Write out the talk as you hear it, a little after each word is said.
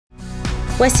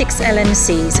Wessex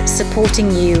LMCs,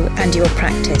 supporting you and your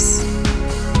practice.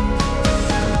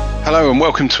 Hello and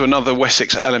welcome to another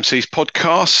Wessex LMCs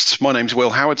podcast. My name's Will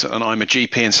Howard and I'm a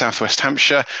GP in South West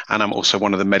Hampshire, and I'm also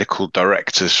one of the medical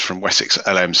directors from Wessex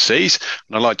LMCs.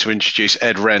 And I'd like to introduce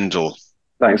Ed Rendell.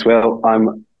 Thanks, Will.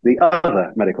 I'm the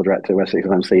other medical director of Wessex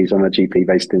LMCs. I'm a GP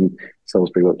based in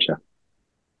Salisbury, Wiltshire.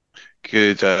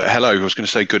 Good. Hello. I was going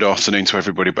to say good afternoon to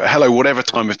everybody, but hello, whatever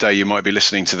time of day you might be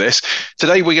listening to this.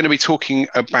 Today, we're going to be talking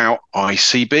about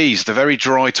ICBs, the very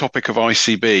dry topic of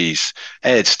ICBs.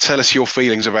 Ed, tell us your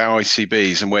feelings about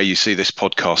ICBs and where you see this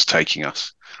podcast taking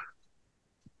us.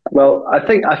 Well, I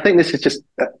think this is just,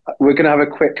 we're going to have a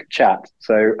quick chat.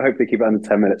 So hopefully keep it under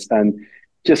 10 minutes. And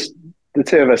just the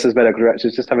two of us as medical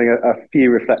directors, just having a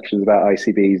few reflections about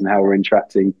ICBs and how we're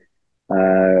interacting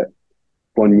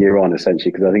 1 year on, essentially,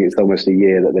 because I think it's almost a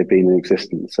year that they've been in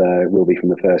existence. It will be from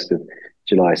the 1st of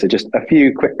July. So just a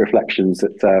few quick reflections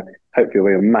that hopefully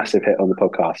will be a massive hit on the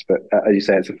podcast. But as you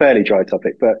say, it's a fairly dry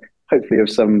topic, but hopefully of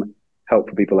some help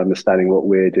for people understanding what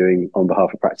we're doing on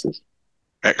behalf of practices.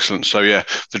 Excellent. So yeah,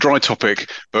 the dry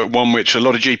topic, but one which a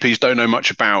lot of GPs don't know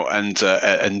much about,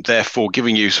 and therefore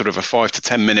giving you sort of a 5 to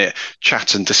 10 minute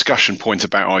chat and discussion point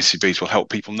about ICBs will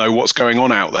help people know what's going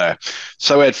on out there.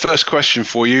 So Ed, first question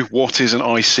for you, what is an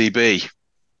ICB?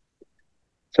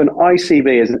 So an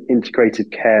ICB is an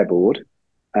integrated care board,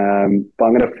 but I'm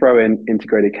going to throw in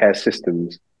integrated care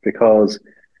systems because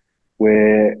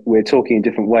we're talking in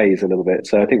different ways a little bit.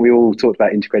 So I think we all talked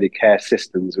about integrated care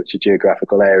systems, which are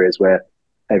geographical areas where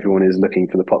everyone is looking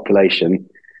for the population.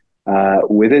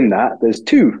 Within that, there's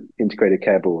 2 integrated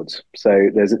care boards. So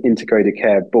there's an integrated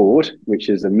care board, which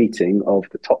is a meeting of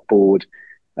the top board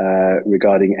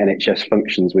regarding NHS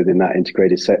functions within that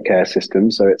integrated care system.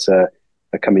 So it's a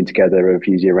coming together of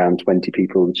usually around 20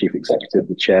 people, the chief executive,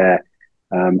 the chair,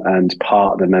 and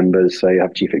partner members. So you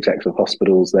have chief executive of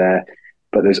hospitals there.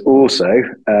 But there's also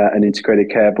an integrated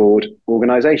care board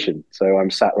organisation. So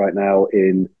I'm sat right now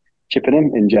in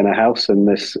Chippenham in Jenner House, and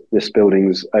this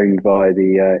building's owned by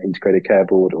the Integrated Care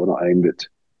Board, or not owned, but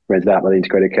rented out by the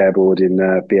Integrated Care Board in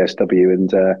BSW, and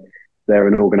they're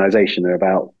an organisation. They're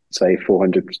about, say,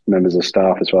 400 members of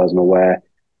staff, as far as I'm aware,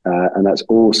 and that's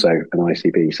also an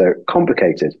ICB. So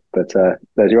complicated, but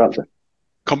there's your answer.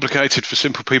 Complicated for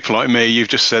simple people like me. You've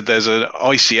just said there's an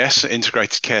ICS,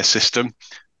 Integrated Care System.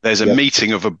 There's a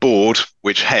meeting of a board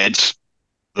which heads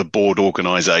the board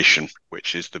organisation,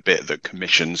 which is the bit that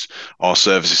commissions our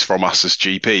services from us as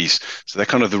GPs. So they're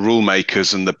kind of the rule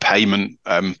makers and the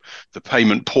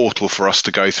payment portal for us to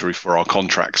go through for our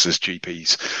contracts as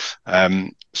GPs.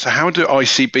 So how do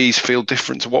ICBs feel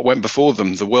different to what went before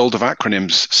them? The world of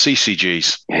acronyms,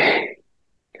 CCGs.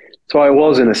 So I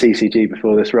was in a CCG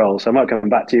before this role, so I might come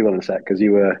back to you in a sec because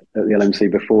you were at the LMC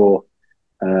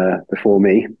before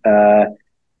me.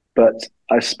 But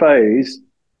I suppose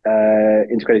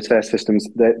integrated care systems,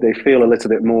 they feel a little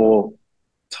bit more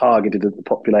targeted at the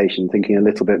population, thinking a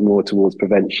little bit more towards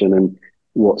prevention and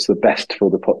what's the best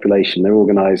for the population. They're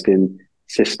organised in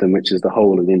system, which is the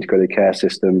whole of the integrated care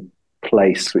system,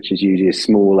 place, which is usually a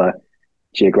smaller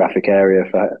geographic area.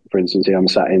 For instance, here I'm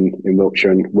sat in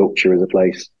Wiltshire, and Wiltshire is a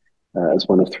place as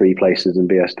one of 3 places in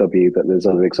BSW, but there's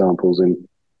other examples in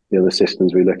the other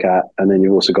systems we look at. And then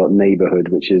you've also got neighbourhood,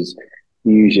 which is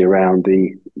usually around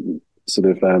the sort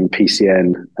of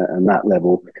PCN and that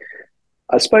level.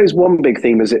 I suppose one big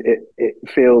theme is it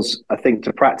feels, I think,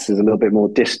 to practices a little bit more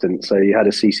distant. So you had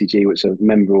a CCG, which is a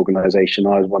member organisation.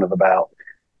 I was one of about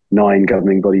 9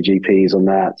 governing body GPs on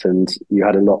that, and you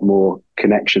had a lot more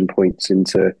connection points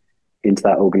into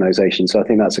that organisation. So I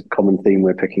think that's a common theme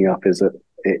we're picking up, is that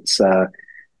it's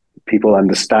people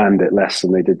understand it less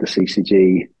than they did the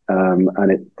CCG,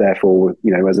 and it therefore,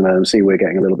 as an LMC, we're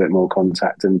getting a little bit more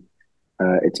contact, and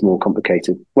it's more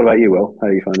complicated. What about you, Will? How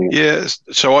are you finding it? Yeah,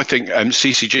 so I think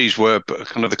CCGs were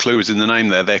kind of, the clue is in the name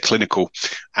there. They're clinical,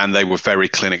 and they were very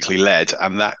clinically led,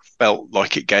 and that felt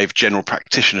like it gave general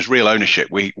practitioners real ownership.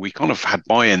 We kind of had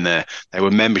buy-in there. They were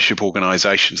membership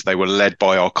organisations. They were led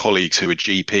by our colleagues who were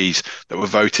GPs that were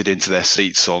voted into their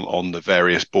seats on the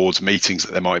various boards meetings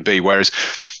that there might be. Whereas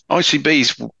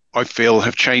ICBs, I feel,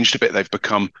 have changed a bit. They've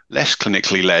become less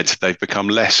clinically led. They've become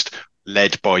less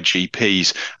led by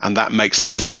GPs, and that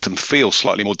makes them feel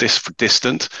slightly more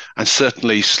distant, and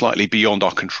certainly slightly beyond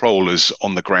our control as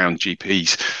on the ground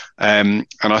GPs. And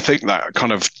I think that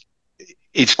kind of,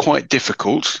 it's quite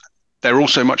difficult. They're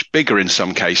also much bigger in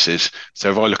some cases. So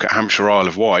if I look at Hampshire Isle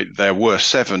of Wight, there were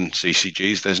 7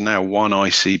 CCGs. There's now 1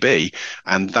 ICB,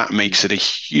 and that makes it a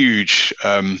huge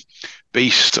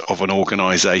beast of an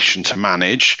organisation to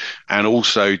manage and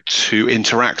also to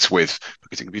interact with,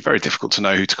 because it can be very difficult to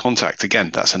know who to contact. Again,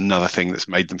 that's another thing that's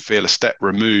made them feel a step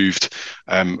removed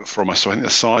from us. So I think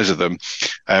the size of them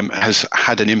has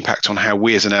had an impact on how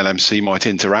we as an LMC might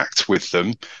interact with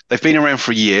them. They've been around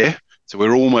for a year. So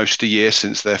we're almost a year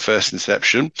since their first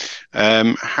inception.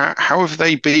 How have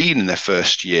they been in their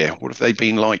first year? What have they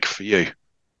been like for you?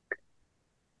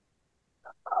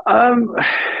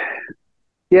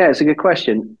 Yeah, it's a good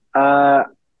question. I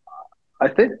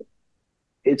think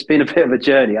it's been a bit of a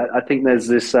journey. I think there's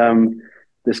this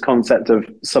concept of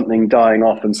something dying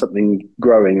off and something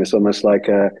growing. It's almost like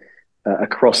a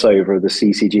crossover of the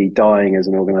CCG dying as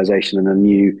an organisation and a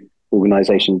new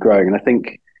organisation growing. And I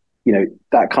think,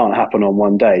 that can't happen on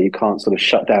one day. You can't sort of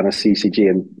shut down a CCG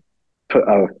and put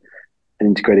an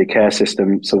integrated care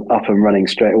system sort of up and running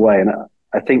straight away. And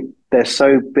I think they're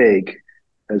so big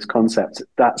as concepts,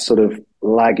 that's sort of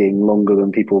lagging longer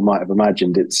than people might have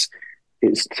imagined. It's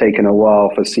taken a while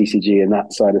for CCG and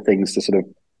that side of things to sort of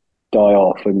die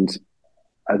off. And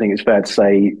I think it's fair to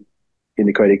say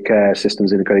integrated care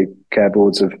systems, integrated care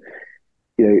boards have,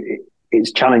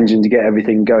 it's challenging to get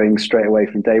everything going straight away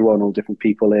from day one, all different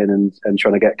people in and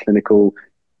trying to get clinical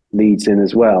leads in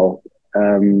as well.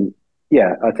 I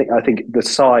think the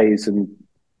size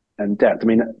and depth. I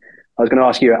mean, I was going to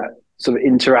ask you, sort of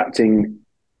interacting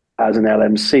as an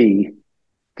LMC,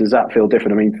 does that feel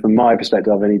different? I mean, from my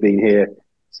perspective, I've only been here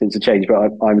since the change, but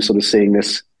I'm sort of seeing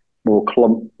this more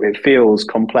it feels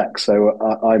complex. So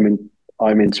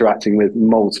I'm interacting with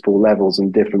multiple levels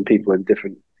and different people in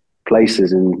different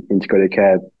places in integrated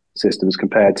care systems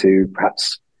compared to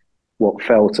perhaps what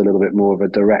felt a little bit more of a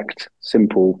direct,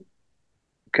 simple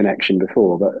connection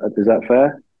before. But is that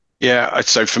fair? Yeah,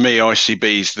 so for me,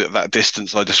 ICBs, that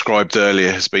distance I described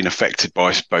earlier has been affected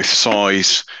by both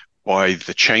size, by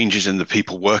the changes in the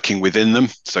people working within them.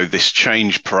 So this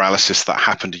change paralysis that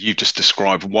happened, you just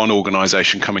described one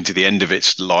organisation coming to the end of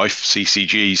its life,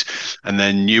 CCGs, and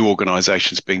then new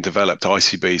organisations being developed,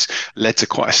 ICBs, led to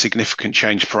quite a significant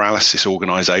change paralysis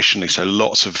organisationally. So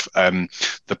lots of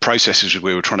the processes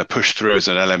we were trying to push through as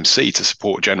an LMC to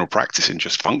support general practice in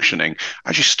just functioning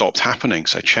actually stopped happening.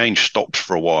 So change stopped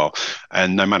for a while.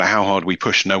 And no matter how hard we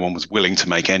pushed, no one was willing to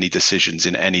make any decisions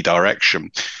in any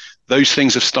direction. Those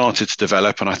things have started to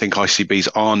develop, and I think ICBs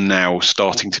are now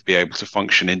starting to be able to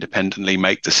function independently,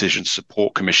 make decisions,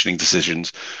 support commissioning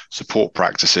decisions, support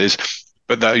practices.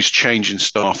 But those change in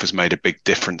staff has made a big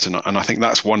difference. And I think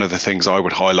that's one of the things I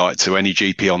would highlight to any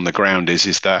GP on the ground is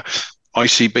that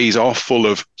ICBs are full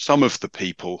of some of the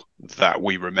people that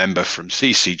we remember from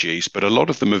CCGs, but a lot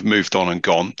of them have moved on and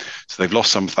gone. So they've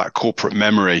lost some of that corporate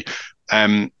memory.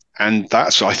 And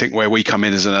that's, I think, where we come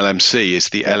in as an LMC, is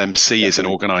the LMC is an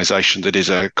organisation that is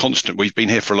a constant. We've been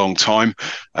here for a long time.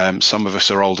 Some of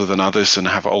us are older than others and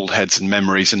have old heads and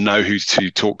memories and know who to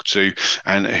talk to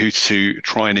and who to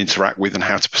try and interact with and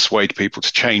how to persuade people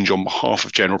to change on behalf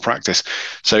of general practice.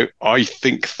 So I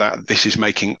think that this is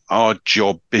making our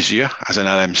job busier as an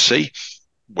LMC,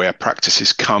 where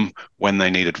practices come when they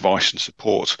need advice and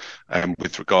support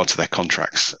with regard to their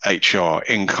contracts, HR,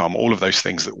 income, all of those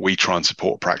things that we try and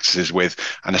support practices with,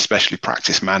 and especially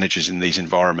practice managers in these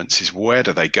environments, is where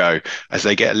do they go as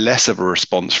they get less of a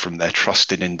response from their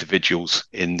trusted individuals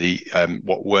in the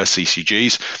what were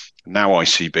CCGs, now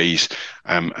ICBs.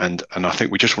 And I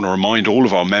think we just want to remind all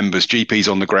of our members,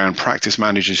 GPs on the ground, practice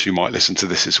managers who might listen to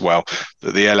this as well,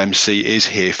 that the LMC is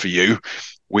here for you.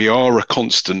 We are a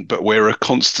constant, but we're a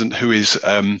constant who is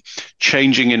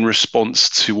changing in response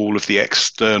to all of the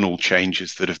external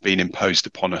changes that have been imposed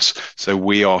upon us. So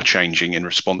we are changing in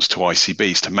response to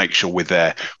ICBs to make sure we're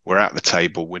there, we're at the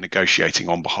table, we're negotiating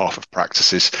on behalf of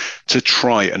practices to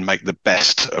try and make the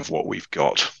best of what we've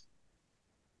got.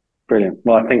 Brilliant.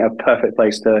 Well, I think a perfect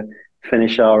place to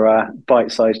finish our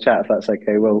bite-sized chat, if that's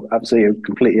okay. Well, absolutely,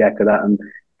 completely echo that. And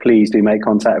please do make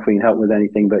contact if we can help with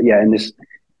anything. But yeah, in this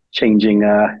changing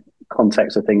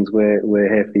context of things,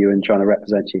 we're here for you and trying to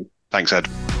represent you. Thanks, Ed.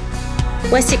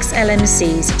 Wessex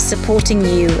LMCs, supporting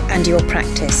you and your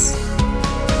practice.